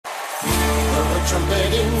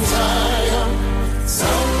trumpet in Zion,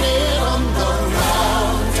 sounding on the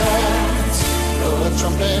mountains. Blow a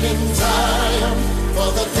trumpet in Zion,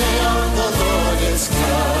 for the day of the Lord is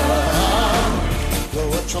come.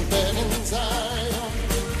 Blow a trumpet in Zion.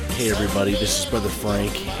 Hey everybody, this is Brother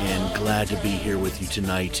Frank, and glad to be here with you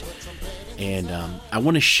tonight. And I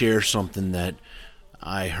want to share something that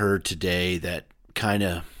I heard today that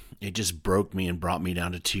it just broke me and brought me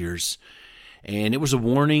down to tears. And it was a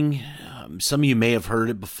warning. Some of you may have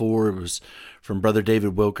heard it before. It was from Brother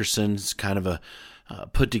David Wilkerson. It's kind of a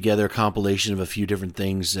put together compilation of a few different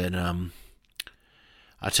things. And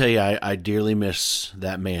I tell you, I dearly miss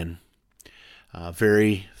that man.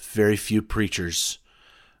 Very, very few preachers.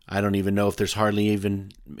 I don't even know if there's hardly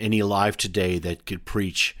even any alive today that could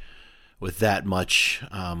preach with that much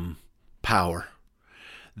power,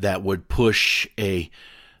 that would push a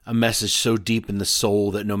message so deep in the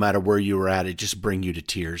soul that no matter where you were at, it just bring you to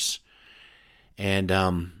tears. And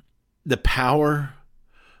the power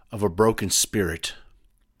of a broken spirit,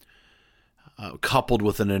 coupled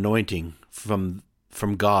with an anointing from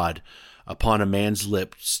God upon a man's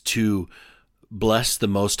lips to bless the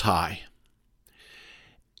Most High,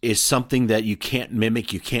 is something that you can't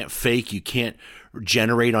mimic, you can't fake, you can't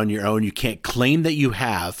generate on your own, you can't claim that you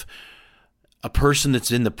have. A person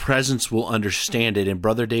that's in the presence will understand it, and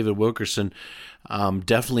Brother David Wilkerson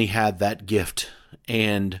definitely had that gift.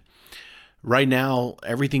 And right now,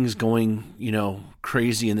 everything's going,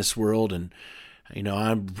 crazy in this world, and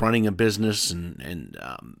I'm running a business, and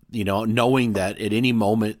knowing that at any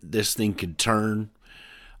moment this thing could turn.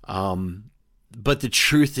 But the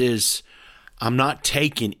truth is, I'm not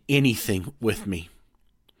taking anything with me.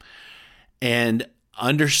 And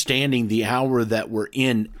understanding the hour that we're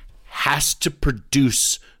in has to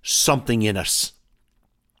produce something in us.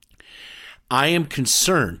 I am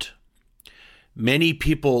concerned. Many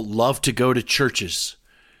people love to go to churches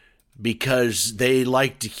because they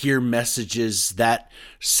like to hear messages that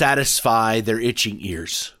satisfy their itching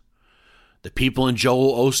ears. The people in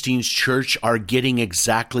Joel Osteen's church are getting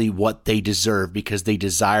exactly what they deserve because they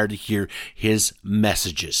desire to hear his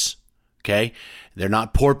messages. Okay? They're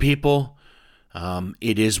not poor people.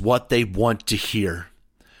 It is what they want to hear.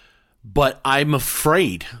 But I'm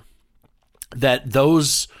afraid that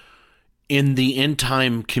those in the end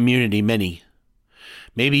time community, many,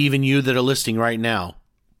 maybe even you that are listening right now,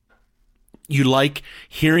 you like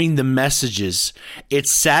hearing the messages. It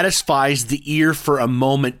satisfies the ear for a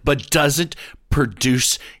moment, but doesn't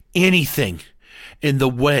produce anything in the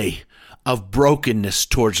way of brokenness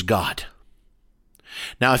towards God.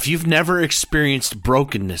 Now, if you've never experienced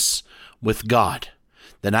brokenness with God,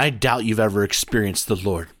 then I doubt you've ever experienced the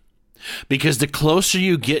Lord. Because the closer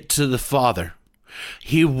you get to the Father,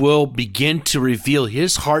 he will begin to reveal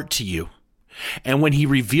his heart to you. And when he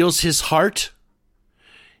reveals his heart,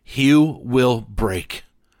 you will break.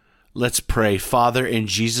 Let's pray. Father, in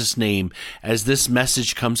Jesus' name, as this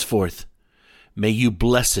message comes forth, may you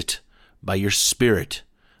bless it by your Spirit.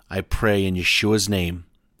 I pray in Yeshua's name.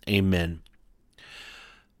 Amen.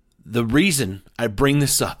 The reason I bring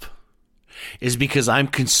this up is because I'm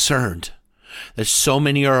concerned that so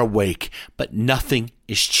many are awake, but nothing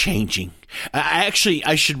is changing. I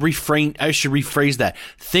should rephrase that.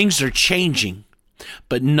 Things are changing,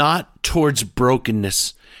 but not towards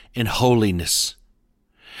brokenness and holiness.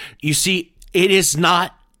 You see, it's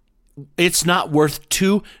not worth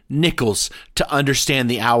 2 nickels to understand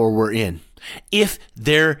the hour we're in, if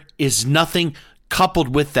there is nothing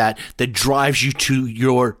coupled with that drives you to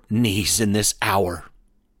your knees in this hour.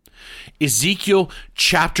 Ezekiel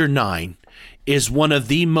chapter 9 is one of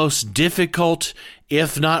the most difficult,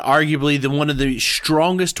 if not arguably one of the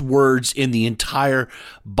strongest words in the entire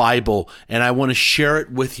Bible. And I want to share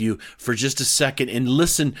it with you for just a second and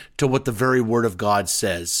listen to what the very Word of God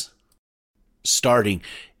says. Starting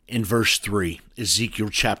in verse 3, Ezekiel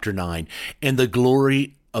chapter 9, "And the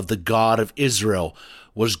glory of the God of Israel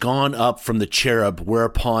was gone up from the cherub,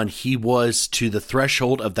 whereupon he was to the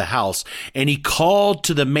threshold of the house. And he called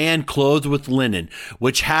to the man clothed with linen,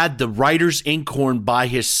 which had the writer's inkhorn by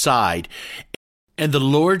his side. And the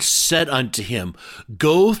Lord said unto him,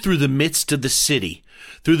 Go through the midst of the city,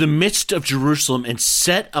 through the midst of Jerusalem, and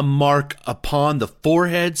set a mark upon the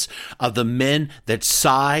foreheads of the men that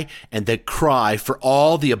sigh and that cry for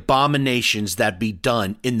all the abominations that be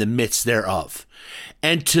done in the midst thereof.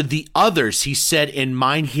 And to the others he said in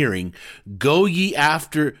mine hearing, Go ye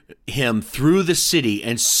after him through the city,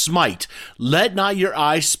 and smite. Let not your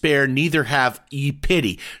eyes spare, neither have ye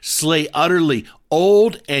pity. Slay utterly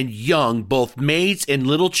old and young, both maids and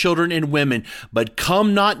little children and women, but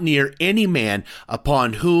come not near any man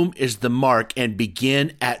upon whom is the mark, and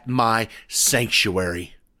begin at my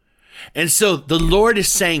sanctuary. And so the Lord is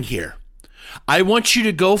saying here, I want you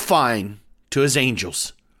to go find to his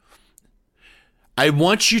angels. I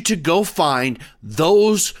want you to go find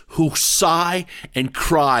those who sigh and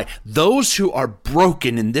cry, those who are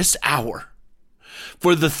broken in this hour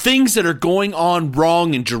for the things that are going on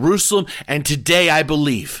wrong in Jerusalem and today, I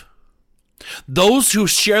believe. Those who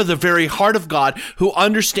share the very heart of God, who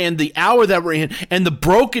understand the hour that we're in and the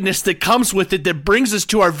brokenness that comes with it, that brings us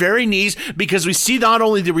to our very knees, because we see not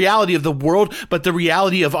only the reality of the world, but the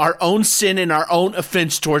reality of our own sin and our own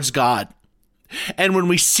offense towards God. And when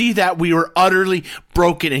we see that, we are utterly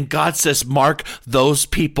broken. And God says, mark those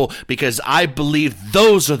people, because I believe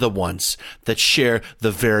those are the ones that share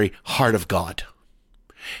the very heart of God.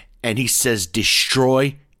 And he says,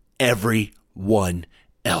 destroy everyone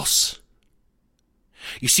else.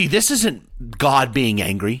 You see, this isn't God being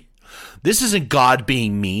angry. This isn't God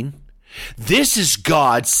being mean. This is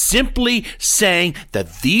God simply saying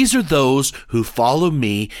that these are those who follow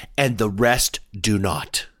me and the rest do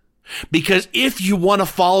not. Because if you want to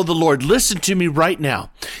follow the Lord, listen to me right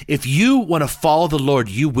now. If you want to follow the Lord,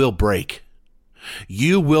 you will break.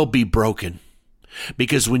 You will be broken.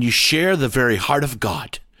 Because when you share the very heart of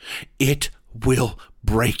God, it will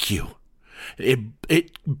break you.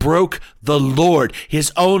 It broke the Lord.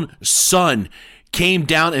 His own Son came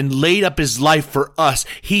down and laid up his life for us.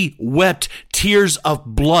 He wept tears of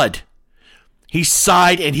blood. He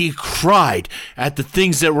sighed and he cried at the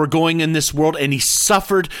things that were going in this world, and he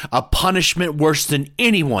suffered a punishment worse than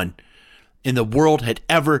anyone in the world had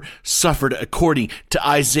ever suffered, according to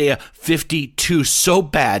Isaiah 52, so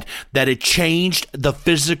bad that it changed the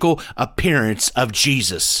physical appearance of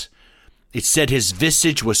Jesus. It said his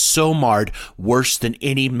visage was so marred, worse than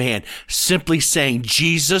any man, simply saying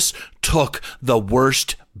Jesus took the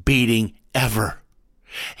worst beating ever.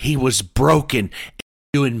 He was broken,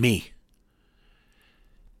 you and me.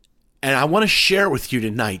 And I want to share with you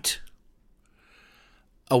tonight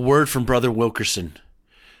a word from Brother Wilkerson.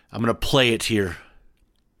 I'm going to play it here.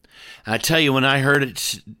 And I tell you, when I heard it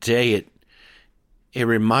today, it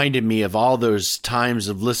reminded me of all those times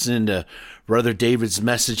of listening to Brother David's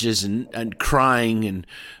messages and crying, and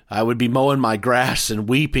I would be mowing my grass and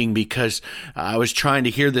weeping because I was trying to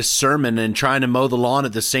hear this sermon and trying to mow the lawn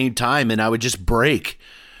at the same time, and I would just break.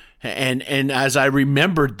 And as I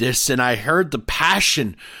remembered this and I heard the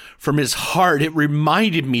passion from his heart, it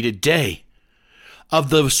reminded me today of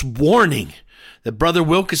this warning that Brother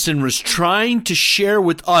Wilkerson was trying to share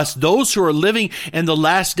with us, those who are living in the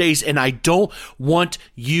last days, and I don't want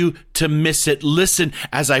you to miss it. Listen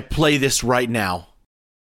as I play this right now.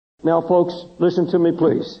 Now, folks, listen to me,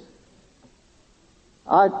 please.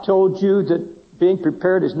 I told you that being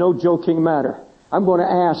prepared is no joking matter. I'm going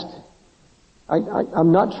to ask,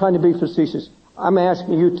 I'm not trying to be facetious. I'm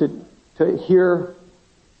asking you to hear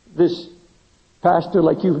this pastor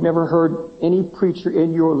like you've never heard any preacher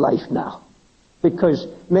in your life now, because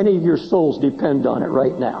many of your souls depend on it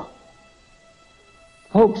right now.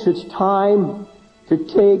 Folks, it's time to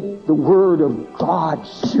take the Word of God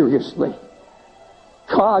seriously.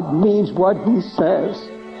 God means what He says.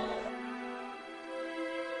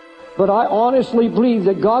 But I honestly believe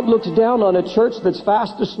that God looks down on a church that's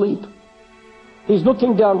fast asleep. He's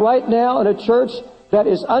looking down right now on a church that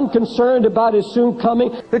is unconcerned about His soon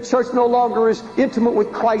coming. The church no longer is intimate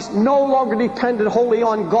with Christ, no longer dependent wholly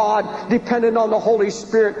on God, dependent on the Holy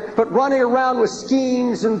Spirit, but running around with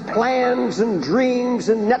schemes and plans and dreams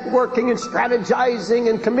and networking and strategizing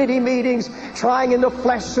and committee meetings, trying in the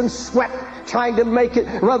flesh and sweat, trying to make it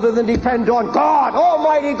rather than depend on God,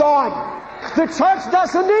 Almighty God. The church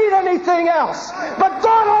doesn't need anything else but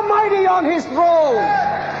God Almighty on His throne.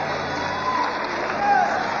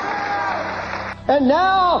 And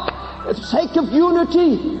now, for the sake of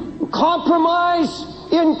unity, compromise,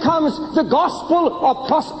 in comes the gospel of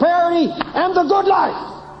prosperity and the good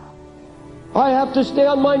life. I have to stay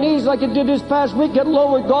on my knees like I did this past week, get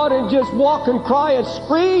low with God and just walk and cry and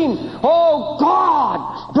scream, oh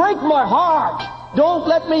God, break my heart. Don't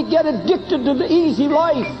let me get addicted to the easy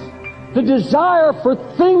life. The desire for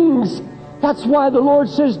things. That's why the Lord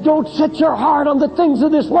says, don't set your heart on the things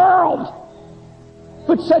of this world,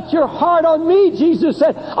 but set your heart on me. Jesus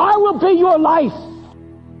said, I will be your life.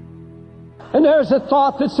 And there's a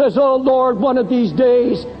thought that says, oh Lord, one of these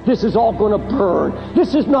days, this is all going to burn.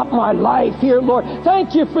 This is not my life here, Lord.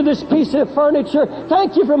 Thank you for this piece of furniture.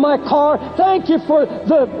 Thank you for my car. Thank you for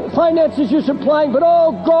the finances you're supplying. But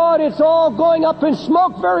oh God, it's all going up in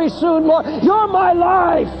smoke very soon, Lord. You're my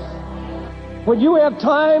life. When you have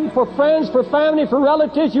time for friends, for family, for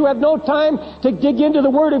relatives, you have no time to dig into the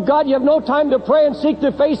Word of God. You have no time to pray and seek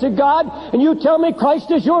the face of God. And you tell me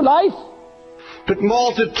Christ is your life? But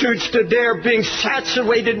multitudes today are being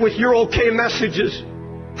saturated with your okay messages.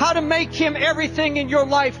 How to make Him everything in your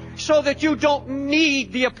life so that you don't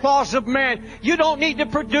need the applause of man. You don't need to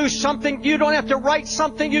produce something. You don't have to write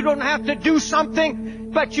something. You don't have to do something.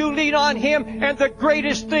 But you lean on Him, and the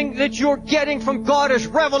greatest thing that you're getting from God is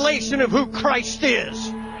revelation of who Christ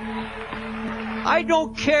is. I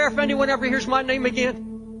don't care if anyone ever hears my name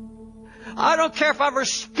again. I don't care if I ever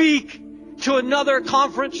speak to another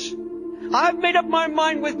conference. I've made up my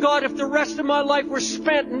mind with God, if the rest of my life were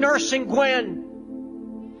spent nursing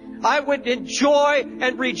Gwen, I would enjoy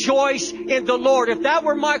and rejoice in the Lord. If that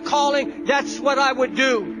were my calling, that's what I would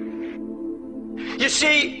do. You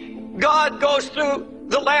see, God goes through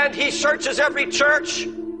the land. He searches every church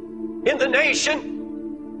in the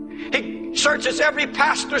nation. He searches every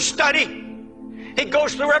pastor's study. He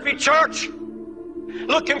goes through every church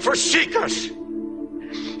looking for seekers.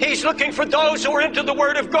 He's looking for those who are into the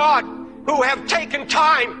Word of God, who have taken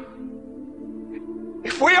time.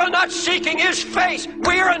 If we are not seeking His face,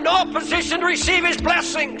 we are in no position to receive His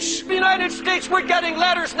blessings. In the United States, we're getting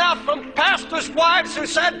letters now from pastors' wives who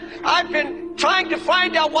said, I've been trying to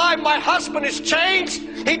find out why my husband has changed.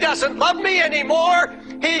 He doesn't love me anymore.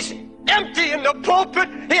 He's empty in the pulpit.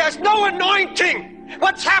 He has no anointing.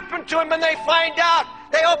 What's happened to him? And they find out.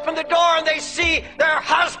 They open the door and they see their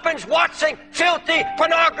husbands watching filthy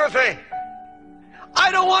pornography.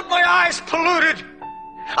 I don't want my eyes polluted.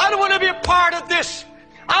 I don't want to be a part of this.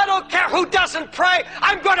 I don't care who doesn't pray.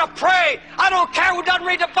 I'm going to pray. I don't care who doesn't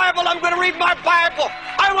read the Bible. I'm going to read my Bible.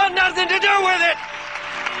 I want nothing to do with it.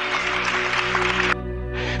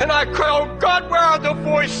 And I cry, oh God, where are the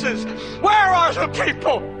voices? Where are the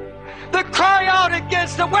people that cry out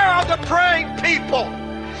against them? Where are the praying people?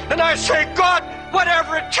 And I say, God,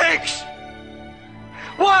 whatever it takes,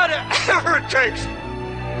 whatever it takes,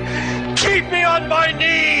 keep me on my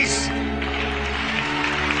knees.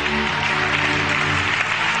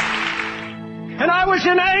 And I was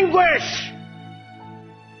in anguish.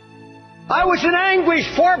 I was in anguish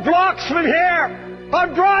 4 blocks from here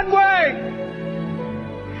on Broadway,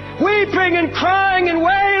 weeping and crying and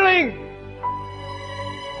wailing.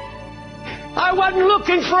 I wasn't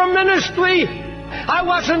looking for a ministry. I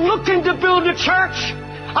wasn't looking to build a church.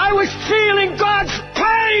 I was feeling God's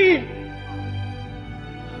pain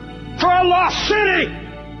for a lost city.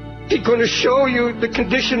 He's going to show you the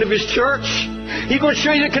condition of His church. He's going to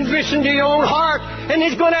show you the condition of your own heart. And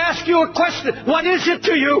He's going to ask you a question. What is it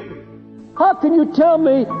to you? How can you tell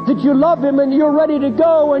me that you love Him and you're ready to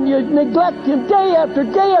go and you neglect Him day after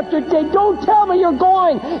day after day? Don't tell me you're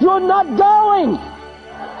going. You're not going.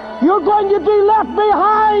 You're going to be left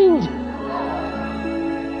behind.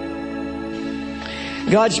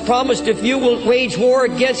 God's promised if you will wage war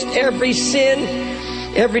against every sin,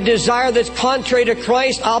 every desire that's contrary to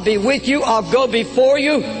Christ, I'll be with you, I'll go before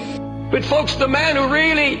you. But folks, the man who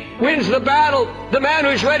really wins the battle, the man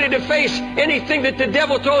who's ready to face anything that the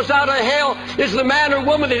devil throws out of hell, is the man or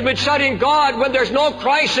woman that's been studying God when there's no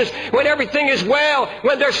crisis, when everything is well,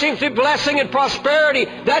 when there seems to be blessing and prosperity.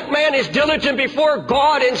 That man is diligent before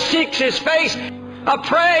God and seeks His face. A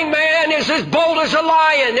praying man is as bold as a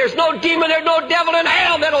lion. There's no demon, there's no devil in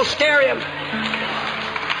hell that'll scare him.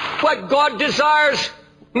 What God desires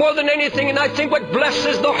more than anything, and I think what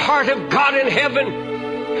blesses the heart of God in heaven,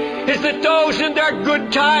 is that those in their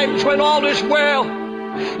good times, when all is well,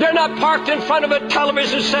 they're not parked in front of a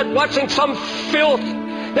television set watching some filth.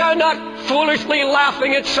 They're not foolishly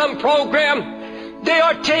laughing at some program. They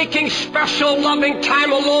are taking special loving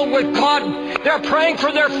time alone with God. They're praying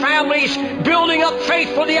for their families, building up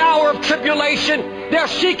faith for the hour of tribulation. They're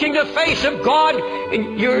seeking the face of God.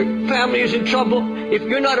 And your family is in trouble. If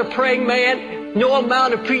you're not a praying man, no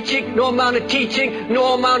amount of preaching, no amount of teaching,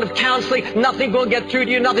 no amount of counseling, nothing going to get through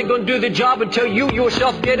to you, nothing going to do the job until you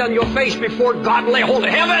yourself get on your face before God and lay hold of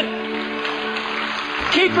heaven.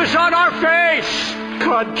 Keep us on our face.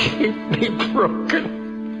 God, keep me broken.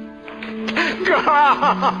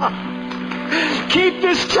 God, keep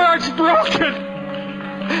this church broken.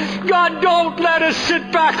 God, don't let us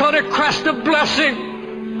sit back on a crest of blessing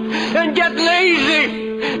and get lazy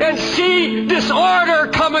and see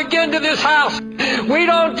disorder come again to this house. We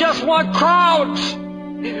don't just want crowds.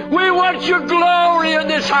 We want your glory in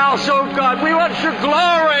this house, oh God. We want your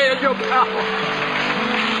glory and your power.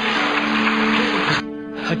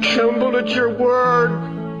 I tremble at your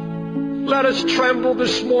word. Let us tremble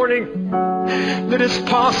this morning that it's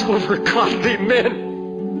possible for godly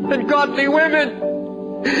men and godly women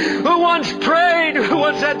who once prayed, who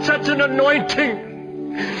once had such an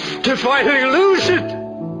anointing, to finally lose it.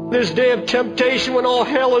 This day of temptation when all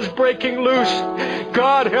hell is breaking loose,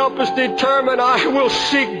 God help us determine I will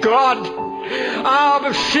seek God.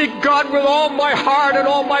 I'll seek God with all my heart and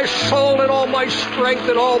all my soul and all my strength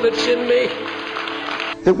and all that's in me.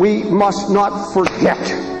 That we must not forget,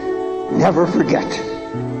 never forget,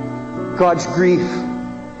 God's grief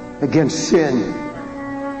against sin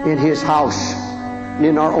in His house and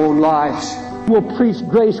in our own lives. We'll preach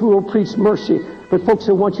grace, we will preach mercy. But folks,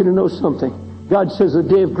 I want you to know something. God says the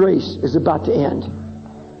day of grace is about to end.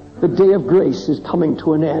 The day of grace is coming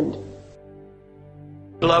to an end.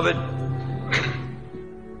 Beloved,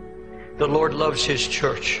 the Lord loves His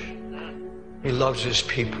church. He loves His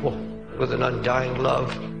people with an undying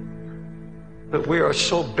love. But we are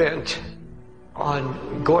so bent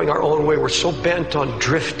on going our own way. We're so bent on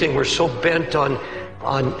drifting. We're so bent on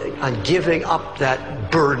giving up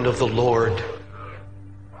that burden of the Lord.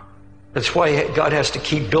 That's why God has to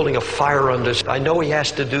keep building a fire on this. I know He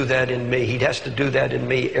has to do that in me. He has to do that in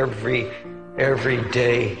me every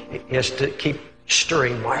day. He has to keep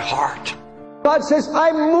stirring my heart. God says,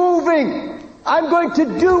 I'm moving. I'm going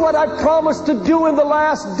to do what I promised to do in the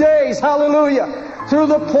last days. Hallelujah. Through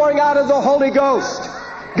the pouring out of the Holy Ghost.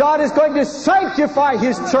 God is going to sanctify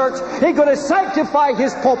His church. He's going to sanctify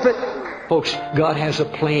His pulpit. Folks, God has a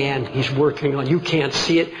plan He's working on. You can't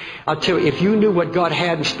see it. I'll tell you, if you knew what God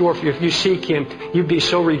had in store for you, if you seek Him, you'd be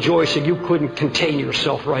so rejoicing you couldn't contain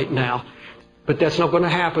yourself right now. But that's not going to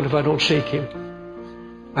happen if I don't seek Him.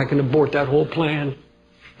 I can abort that whole plan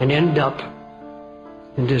and end up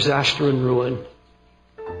in disaster and ruin.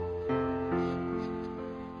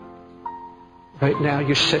 Right now,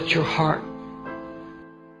 you set your heart.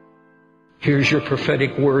 Here's your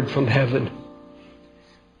prophetic word from heaven.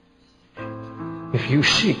 If you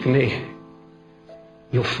seek me,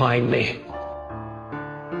 you'll find me.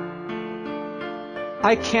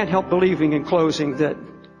 I can't help believing in closing that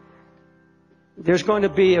there's going to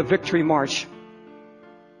be a victory march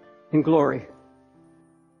in glory.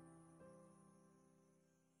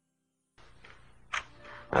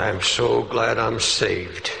 I'm so glad I'm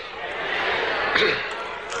saved.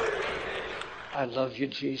 I love you,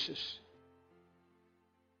 Jesus.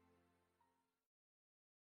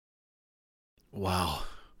 Wow.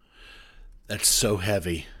 That's so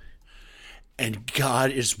heavy. And God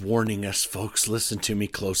is warning us, folks. Listen to me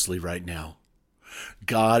closely right now.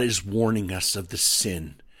 God is warning us of the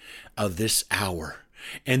sin of this hour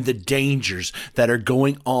and the dangers that are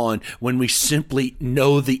going on when we simply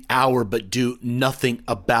know the hour but do nothing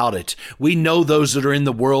about it. We know those that are in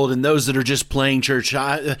the world and those that are just playing church.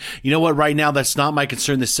 You know what? Right now, that's not my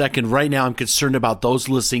concern. The second, right now, I'm concerned about those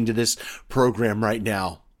listening to this program right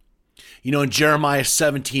now. You know, in Jeremiah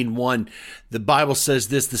 17:1, the Bible says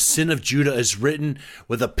this: the sin of Judah is written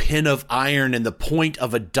with a pen of iron and the point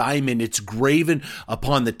of a diamond. It's graven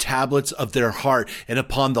upon the tablets of their heart and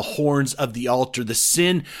upon the horns of the altar. The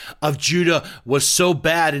sin of Judah was so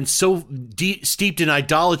bad and so steeped in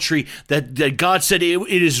idolatry that God said it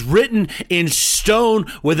is written in stone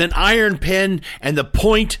with an iron pen, and the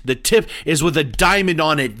point, the tip, is with a diamond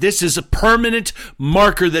on it. This is a permanent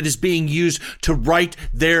marker that is being used to write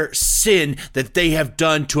their sin that they have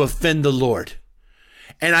done to offend the Lord.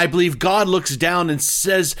 And I believe God looks down and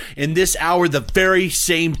says in this hour, the very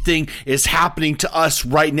same thing is happening to us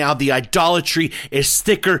right now. The idolatry is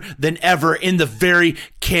thicker than ever in the very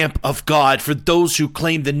camp of God for those who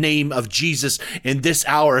claim the name of Jesus in this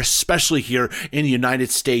hour, especially here in the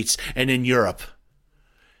United States and in Europe.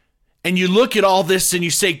 And you look at all this and you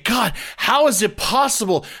say, God, how is it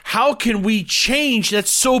possible? How can we change that's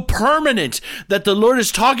so permanent that the Lord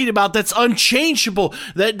is talking about, that's unchangeable?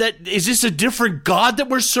 That is this a different God that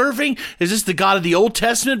we're serving? Is this the God of the Old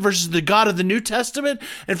Testament versus the God of the New Testament?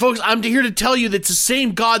 And folks, I'm here to tell you that it's the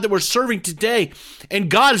same God that we're serving today. And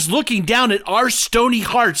God is looking down at our stony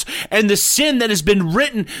hearts and the sin that has been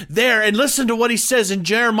written there. And listen to what He says in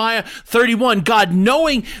Jeremiah 31. God,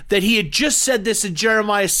 knowing that He had just said this in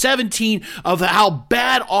Jeremiah 17, of how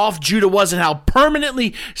bad off Judah was and how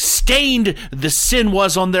permanently stained the sin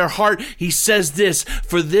was on their heart, He says this: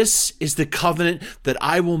 for this is the covenant that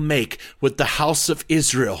I will make with the house of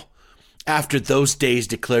Israel after those days,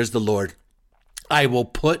 declares the Lord. I will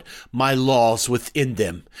put my laws within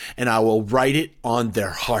them, and I will write it on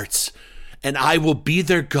their hearts, and I will be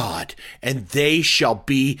their God, and they shall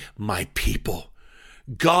be my people.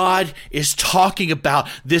 God is talking about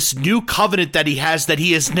this new covenant that he has, that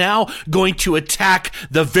he is now going to attack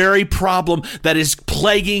the very problem that is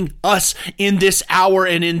plaguing us in this hour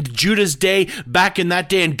and in Judah's day, back in that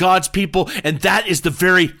day, and God's people, and that is the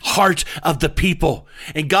very heart of the people.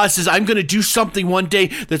 And God says, I'm going to do something one day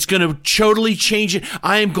that's going to totally change it.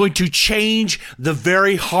 I am going to change the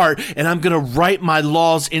very heart, and I'm going to write my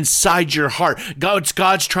laws inside your heart. God's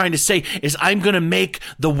trying to say is, I'm going to make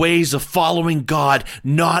the ways of following God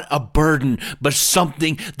not a burden, but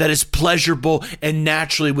something that is pleasurable and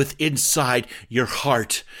naturally within inside your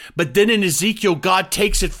heart. But then in Ezekiel, God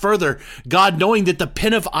takes it further. God, knowing that the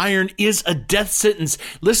pen of iron is a death sentence,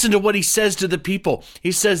 listen to what he says to the people.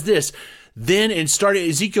 He says this, then, and starting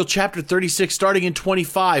Ezekiel chapter 36, starting in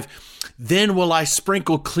 25, then will I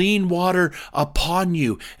sprinkle clean water upon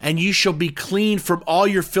you, and you shall be clean from all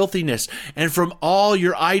your filthiness, and from all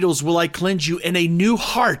your idols will I cleanse you, and a new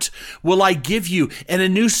heart will I give you, and a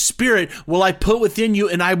new spirit will I put within you,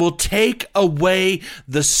 and I will take away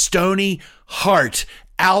the stony heart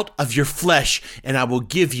out of your flesh, and I will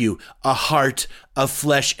give you a heart of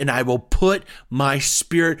flesh, and I will put my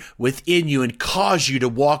spirit within you and cause you to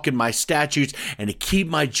walk in my statutes and to keep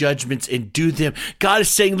my judgments and do them. God is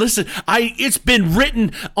saying, listen, it's been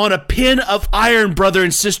written on a pen of iron, brother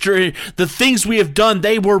and sister. The things we have done,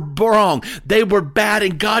 they were wrong. They were bad.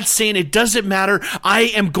 And God's saying, it doesn't matter.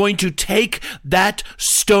 I am going to take that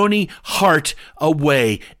stony heart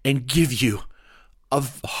away and give you a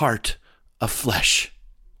heart of flesh.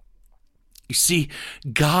 You see,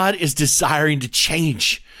 God is desiring to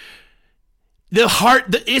change the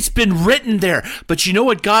heart. It's been written there, but you know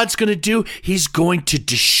what God's going to do? He's going to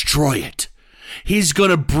destroy it. He's going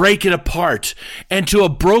to break it apart. And to a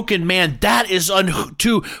broken man, that is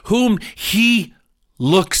to whom he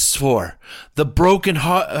looks for. The broken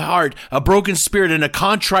heart, a broken spirit, and a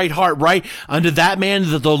contrite heart, right? Unto that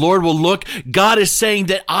man that the Lord will look. God is saying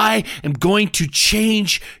that I am going to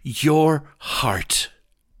change your heart.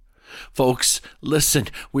 Folks, listen,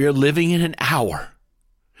 we are living in an hour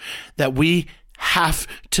that we have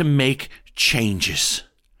to make changes.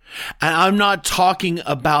 And I'm not talking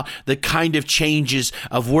about the kind of changes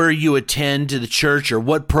of where you attend to the church or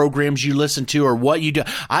what programs you listen to or what you do.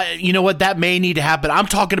 You know what? That may need to happen. I'm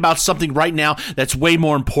talking about something right now that's way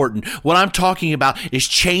more important. What I'm talking about is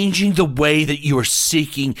changing the way that you are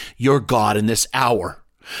seeking your God in this hour.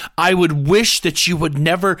 I would wish that you would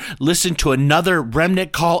never listen to another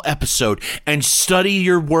Remnant Call episode and study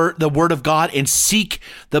your word, the Word of God, and seek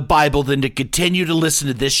the Bible than to continue to listen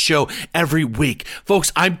to this show every week.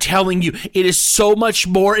 Folks, I'm telling you, it is so much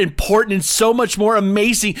more important and so much more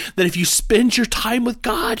amazing than if you spend your time with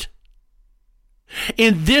God.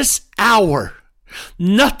 In this hour,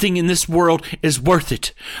 nothing in this world is worth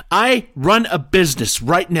it. I run a business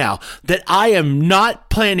right now that I am not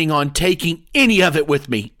planning on taking any of it with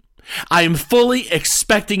me. I am fully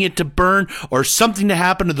expecting it to burn or something to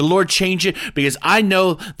happen or the Lord change it, because I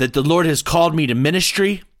know that the Lord has called me to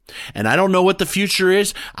ministry. And I don't know what the future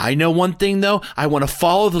is. I know one thing, though. I want to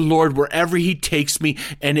follow the Lord wherever he takes me.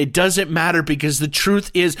 And it doesn't matter, because the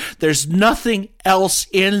truth is there's nothing else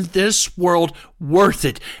in this world worth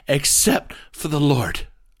it except for the Lord.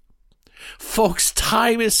 Folks,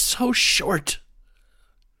 time is so short.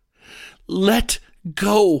 Let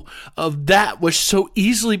go of that which so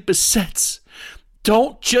easily besets.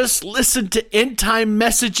 Don't just listen to end-time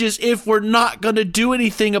messages if we're not going to do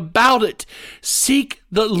anything about it. Seek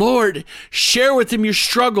the Lord. Share with him your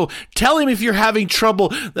struggle. Tell him if you're having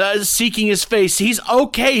trouble seeking his face. He's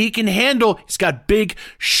okay. He can handle. He's got big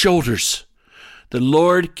shoulders. The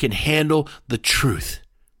Lord can handle the truth.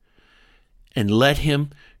 And let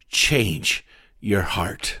him change your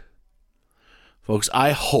heart. Folks,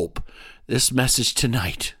 I hope this message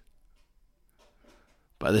tonight,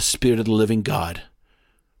 by the Spirit of the living God,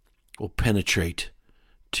 will penetrate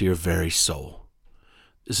to your very soul.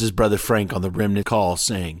 This is Brother Frank on the Remnant Call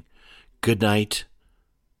saying good night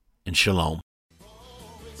and shalom.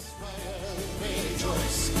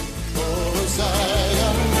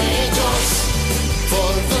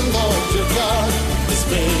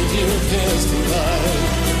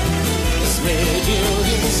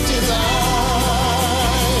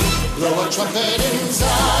 Blow a trumpet in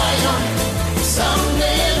Zion,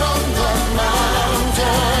 sounding on the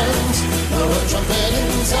mountains. Blow a trumpet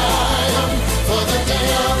in Zion, for the day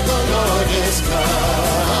of the Lord is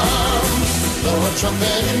come. Blow a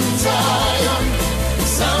trumpet in Zion,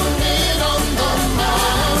 sounding on the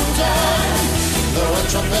mountains. Blow a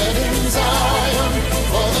trumpet in Zion,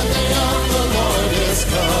 for the day of the Lord is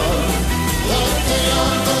come. The day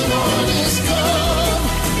of the Lord is come.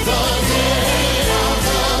 The day of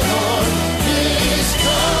the Lord is come.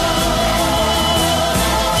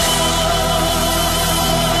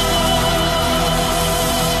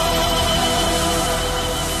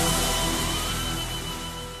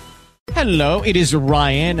 Hello, it is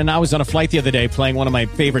Ryan, and I was on a flight the other day playing one of my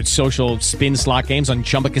favorite social spin slot games on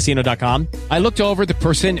ChumbaCasino.com. I looked over at the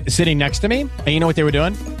person sitting next to me, and you know what they were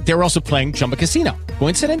doing? They were also playing Chumba Casino.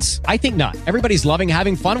 Coincidence? I think not. Everybody's loving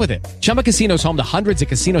having fun with it. Chumba Casino is home to hundreds of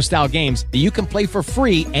casino-style games that you can play for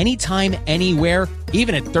free anytime, anywhere,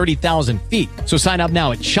 even at 30,000 feet. So sign up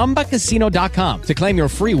now at ChumbaCasino.com to claim your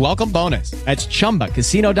free welcome bonus. That's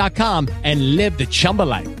ChumbaCasino.com and live the Chumba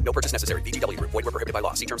life. No purchase necessary. VGW. Void where prohibited by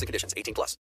law. See terms and conditions. 18+.